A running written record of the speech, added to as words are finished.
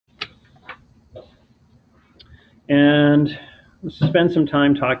And let's spend some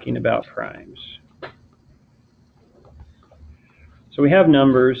time talking about primes. So we have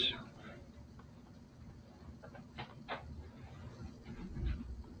numbers.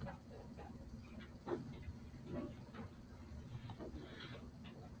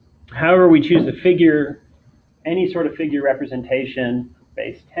 However we choose to figure, any sort of figure representation,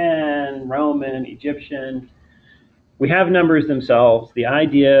 base 10, Roman, Egyptian, we have numbers themselves. The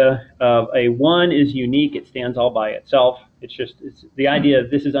idea of a 1 is unique. It stands all by itself. It's the idea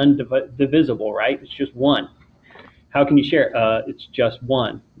of this is undivisible, right? It's just 1. How can you share? It's just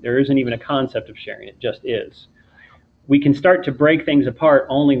 1. There isn't even a concept of sharing. It just is. We can start to break things apart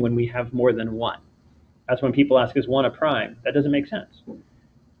only when we have more than 1. That's when people ask, is 1 a prime? That doesn't make sense.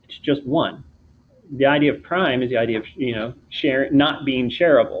 It's just 1. The idea of prime is the idea of, not being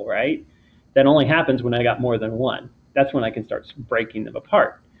shareable, right? That only happens when I got more than 1. That's when I can start breaking them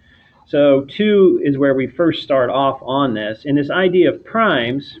apart. So 2 is where we first start off on this. And this idea of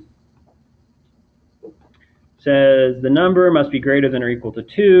primes says the number must be greater than or equal to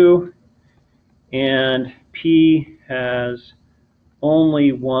 2, and P has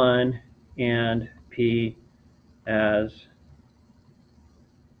only 1, and P as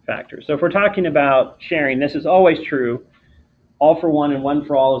factors. So if we're talking about sharing, this is always true. All for 1 and 1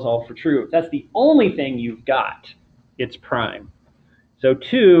 for all is all for true. If that's the only thing you've got, it's prime. So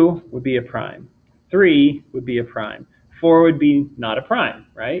 2 would be a prime. 3 would be a prime. 4 would be not a prime,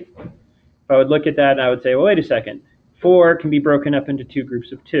 right? If I would look at that, I would say, well, wait a second. 4 can be broken up into 2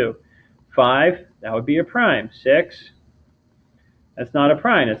 groups of 2. 5, that would be a prime. 6, that's not a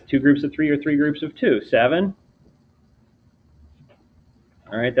prime. That's 2 groups of 3 or 3 groups of 2. 7,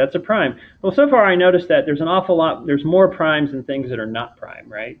 all right, that's a prime. Well, so far I noticed that there's an awful lot, there's more primes than things that are not prime,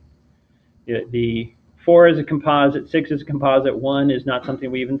 right? The 4 is a composite, 6 is a composite, 1 is not something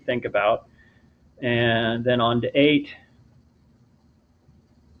we even think about. And then on to 8.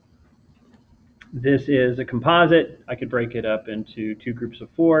 This is a composite. I could break it up into 2 groups of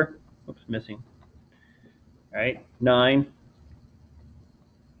 4. Oops, missing. All right, 9.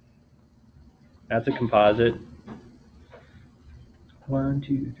 That's a composite. 1,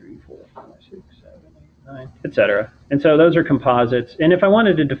 2, 3, 4, 5, 6, 7, 8, 9, etc. And so those are composites. And if I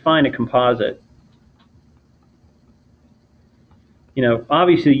wanted to define a composite,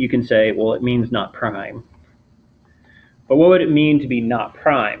 obviously you can say, well, it means not prime. But what would it mean to be not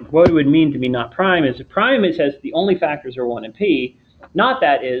prime? What it would mean to be not prime is prime, it says the only factors are 1 and P. Not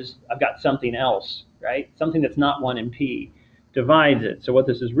that is, I've got something else, right? Something that's not 1 and P divides it. So what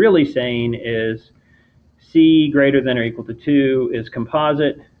this is really saying is C greater than or equal to 2 is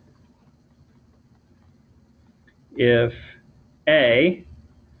composite if A,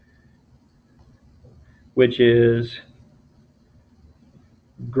 which is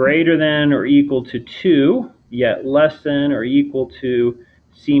greater than or equal to 2, yet less than or equal to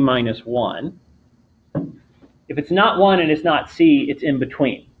C minus 1. If it's not 1 and it's not C, it's in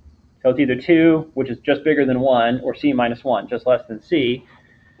between. So it's either 2, which is just bigger than 1, or C minus 1, just less than C.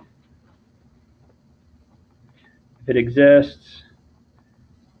 If it exists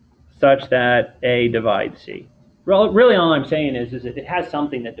such that A divides C. Really all I'm saying is that it has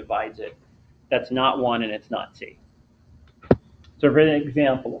something that divides it that's not 1 and it's not C. So for an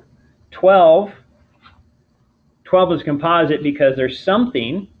example, 12 is composite because there's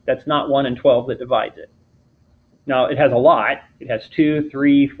something that's not 1 and 12 that divides it. Now it has a lot. It has 2,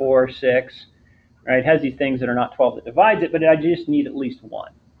 3, 4, 6. Right? It has these things that are not 12 that divides it, but I just need at least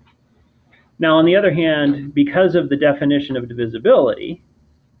 1. Now on the other hand, because of the definition of divisibility,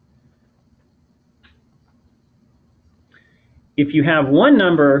 if you have one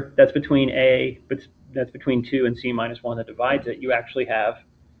number that's between A, that's between 2 and C minus 1 that divides it, you actually have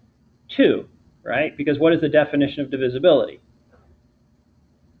 2, right? Because what is the definition of divisibility?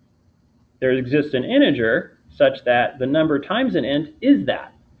 There exists an integer such that the number times an int is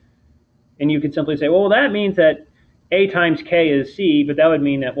that. And you could simply say, well, that means that A times K is C, but that would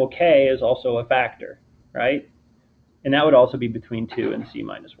mean that, well, K is also a factor, right? And that would also be between 2 and C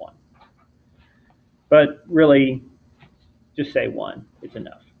minus 1. But really, just say 1, it's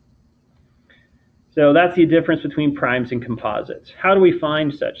enough. So that's the difference between primes and composites. How do we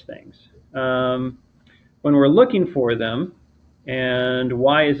find such things? When we're looking for them, and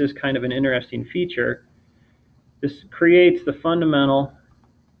why is this kind of an interesting feature, this creates the fundamental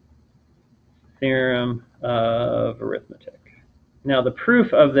theorem of arithmetic. Now the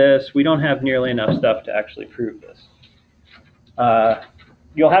proof of this, we don't have nearly enough stuff to actually prove this.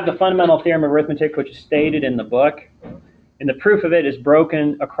 You'll have the fundamental theorem of arithmetic, which is stated in the book, and the proof of it is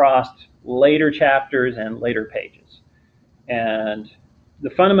broken across later chapters and later pages. And the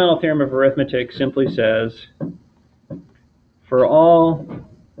fundamental theorem of arithmetic simply says for all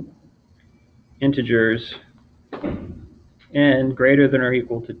integers n greater than or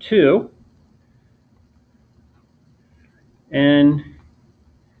equal to 2, n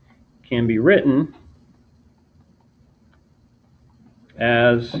can be written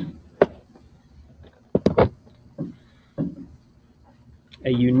as a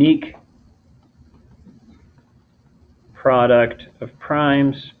unique product of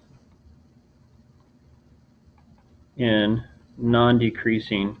primes in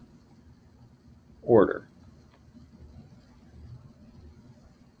non-decreasing order.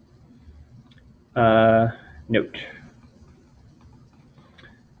 Note.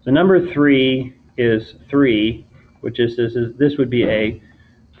 The number 3 is 3, which is this would be a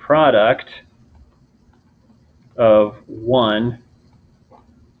product of 1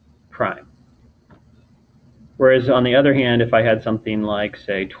 prime. Whereas on the other hand, if I had something like,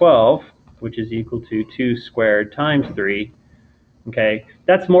 say, 12, which is equal to 2 squared times 3, okay,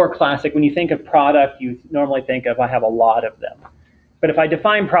 that's more classic. When you think of product, you normally think of I have a lot of them. But if I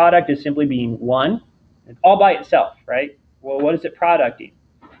define product as simply being 1, it's all by itself, right? Well, what is it producting?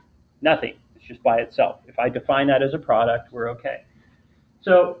 Nothing. It's just by itself. If I define that as a product, we're okay.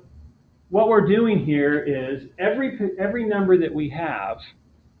 So what we're doing here is every number that we have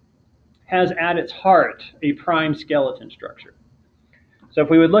has at its heart a prime skeleton structure. So if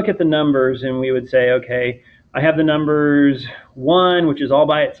we would look at the numbers and we would say, okay, I have the numbers 1, which is all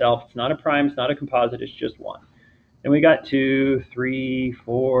by itself. It's not a prime, it's not a composite, it's just 1. Then we got 2, 3,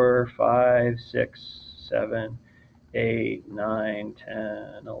 4, 5, 6, 7, 8, 9,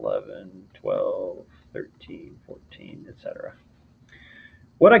 10, 11, 12, 13, 14, etc.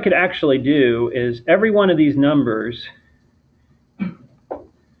 What I could actually do is every one of these numbers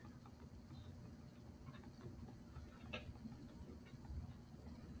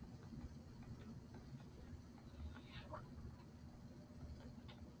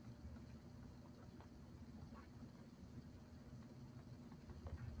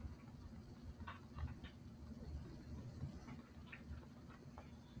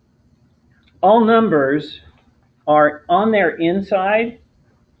all numbers are on their inside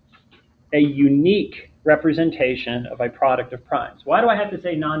a unique representation of a product of primes. Why do I have to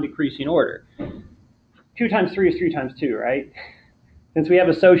say non-decreasing order? 2 times 3 is 3 times 2, right? Since we have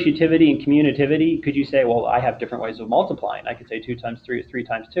associativity and commutativity, could you say, well, I have different ways of multiplying. I could say 2 times 3 is 3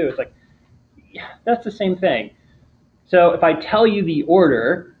 times 2. It's like, yeah, that's the same thing. So if I tell you the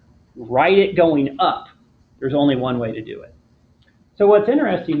order, write it going up. There's only one way to do it. So what's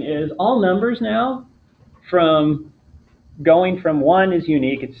interesting is all numbers now, from going from 1 is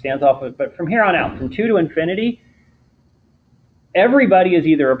unique, it stands off of, but from here on out, from 2 to infinity, everybody is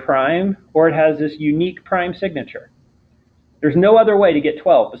either a prime or it has this unique prime signature. There's no other way to get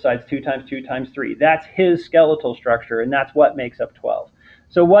 12 besides 2 times 2 times 3. That's his skeletal structure, and that's what makes up 12.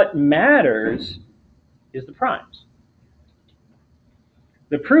 So what matters is the primes.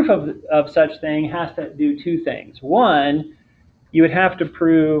 The proof of such thing has to do 2 things. One, you would have to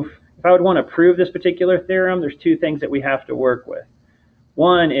prove, if I would want to prove this particular theorem, there's 2 things that we have to work with.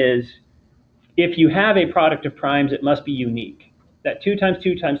 One is, if you have a product of primes, it must be unique. That 2 times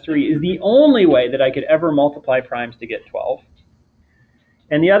 2 times 3 is the only way that I could ever multiply primes to get 12.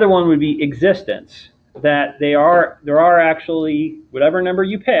 And the other one would be existence, that there are actually, whatever number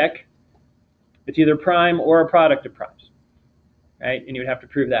you pick, it's either prime or a product of primes, right? And you would have to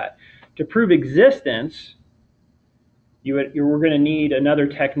prove that. To prove existence, we're going to need another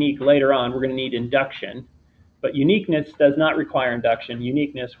technique later on. We're going to need induction. But uniqueness does not require induction.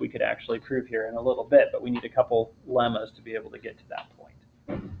 Uniqueness we could actually prove here in a little bit, but we need a couple lemmas to be able to get to that point.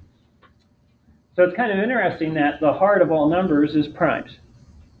 So it's kind of interesting that the heart of all numbers is primes.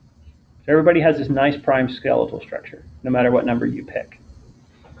 So everybody has this nice prime skeletal structure, no matter what number you pick.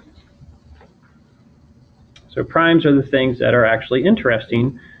 So primes are the things that are actually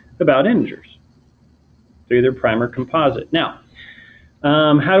interesting about integers. They're either prime or composite. Now,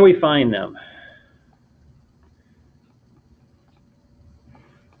 how do we find them?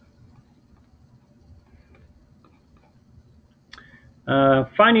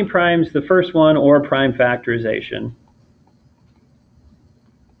 Finding primes, the first one, or prime factorization.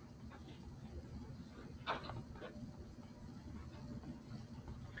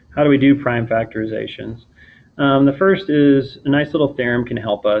 How do we do prime factorizations? The first is a nice little theorem can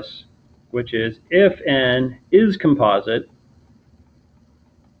help us, which is if n is composite,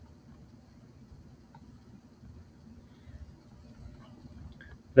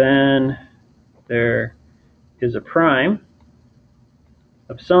 then there is a prime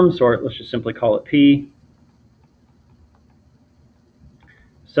of some sort, let's just simply call it P,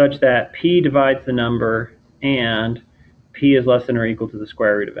 such that P divides the number and p is less than or equal to the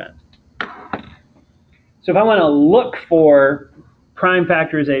square root of n. So if I want to look for prime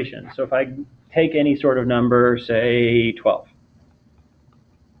factorization, so if I take any sort of number, say 12,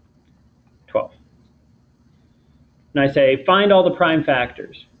 and I say find all the prime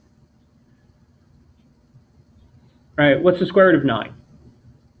factors. All right, what's the square root of 9?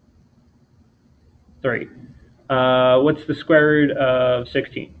 3. What's the square root of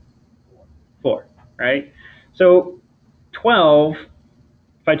 16? 4, right? So 12,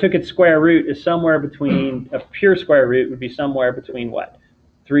 if I took its square root, is somewhere between, a pure square root would be somewhere between what?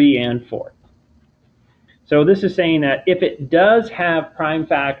 3 and 4. So this is saying that if it does have prime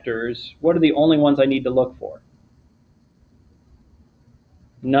factors, what are the only ones I need to look for?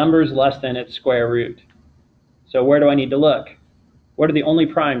 Numbers less than its square root. So where do I need to look? What are the only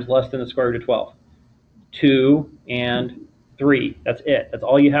primes less than the square root of 12? 2 and 3. That's it. That's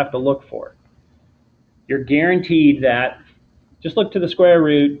all you have to look for. You're guaranteed that. Just look to the square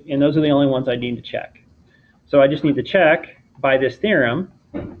root, and those are the only ones I need to check. So I just need to check by this theorem.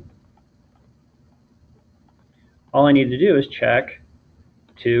 All I need to do is check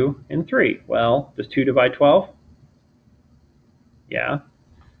 2 and 3. Well, does 2 divide 12? Yeah.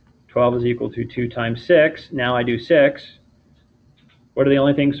 12 is equal to 2 times 6. Now I do 6. What are the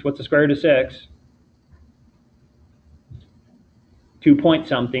only things? What's the square root of 6? 2 point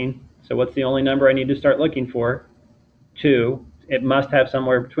something. So what's the only number I need to start looking for? 2. It must have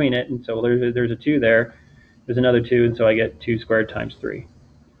somewhere between it, and so there's a 2 there. There's another 2, and so I get 2 squared times 3.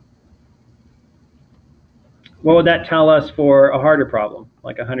 What would that tell us for a harder problem,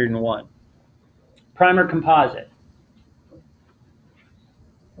 like 101? Prime or composite?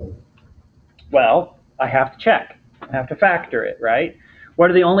 Well, I have to check. I have to factor it, right?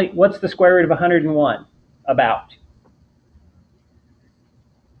 What's the square root of 101? About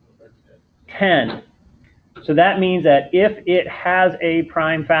 10. So that means that if it has a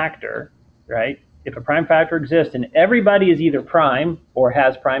prime factor, right? If a prime factor exists and everybody is either prime or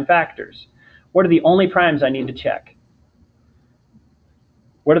has prime factors, what are the only primes I need to check?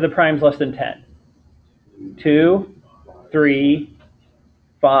 What are the primes less than 10? 2, 3,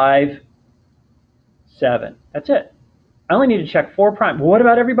 5, 7. That's it. I only need to check 4 primes. Well, what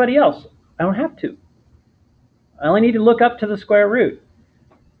about everybody else? I don't have to. I only need to look up to the square root.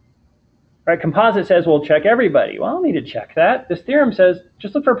 Right? Composite says, well, check everybody. Well, I don't need to check that. This theorem says,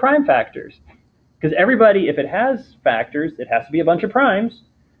 just look for prime factors. Because everybody, if it has factors, it has to be a bunch of primes.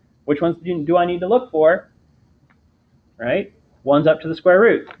 Which ones do I need to look for? Right? 1's up to the square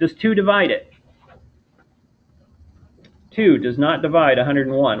root. Does 2 divide it? 2 does not divide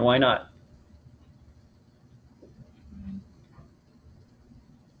 101. Why not?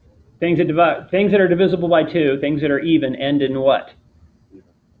 Things that are divisible by 2, things that are even, end in what?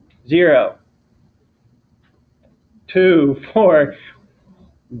 0. 2, 4.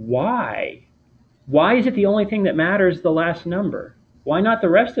 Why? Why is it the only thing that matters the last number? Why not the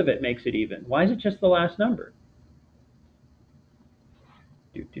rest of it makes it even? Why is it just the last number?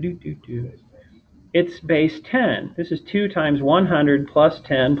 It's base 10. This is 2 times 100 plus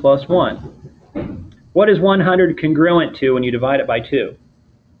 10 plus 1. What is 100 congruent to when you divide it by 2?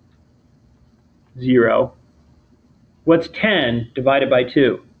 0. What's 10 divided by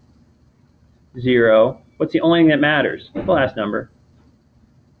 2? 0. What's the only thing that matters? The last number.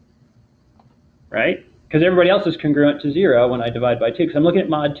 Right? Because everybody else is congruent to 0 when I divide by 2, because I'm looking at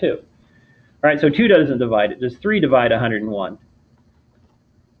mod 2. All right, so 2 doesn't divide it. Does 3 divide 101?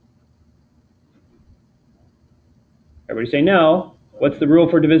 Everybody say no. What's the rule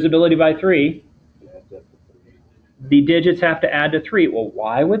for divisibility by 3? The digits have to add to 3. Well,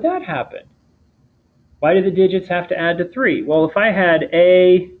 why would that happen? Why do the digits have to add to 3? Well, if I had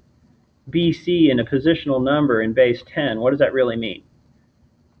A, B, C in a positional number in base 10, what does that really mean?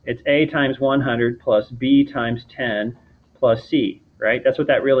 It's A times 100 plus B times 10 plus C, right? That's what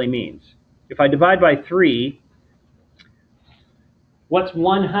that really means. If I divide by 3, what's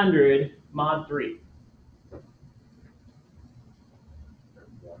 100 mod 3?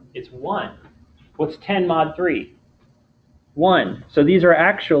 It's 1. What's 10 mod 3? 1. So these are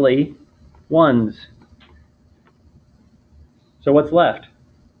actually 1s. So what's left?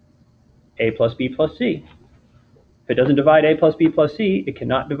 A plus B plus C. If it doesn't divide A plus B plus C, it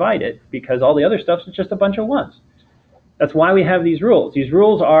cannot divide it because all the other stuff is just a bunch of 1s. That's why we have these rules. These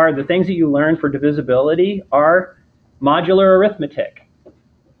rules are the things that you learn for divisibility are modular arithmetic.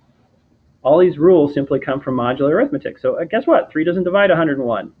 All these rules simply come from modular arithmetic. So guess what? 3 doesn't divide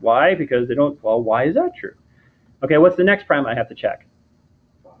 101. Why? Because they don't. Well, why is that true? Okay, what's the next prime I have to check?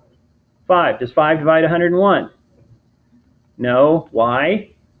 5. Does 5 divide 101? No.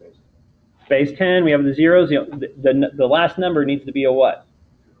 Why? Base 10, we have the zeros. The last number needs to be a what?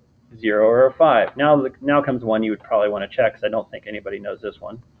 0 or a 5. Now comes one you would probably want to check, because I don't think anybody knows this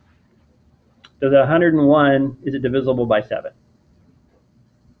one. Does 101, is it divisible by 7?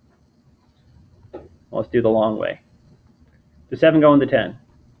 Well, let's do the long way. Does 7 go into 10?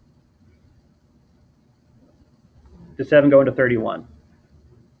 Does 7 go into 31?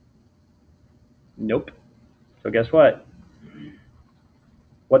 Nope. So guess what?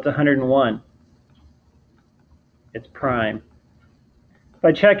 What's 101? It's prime.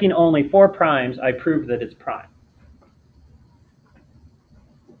 By checking only 4 primes, I proved that it's prime.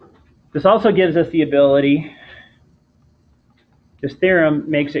 This also gives us the ability, this theorem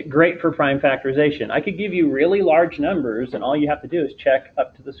makes it great for prime factorization. I could give you really large numbers, and all you have to do is check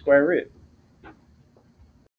up to the square root.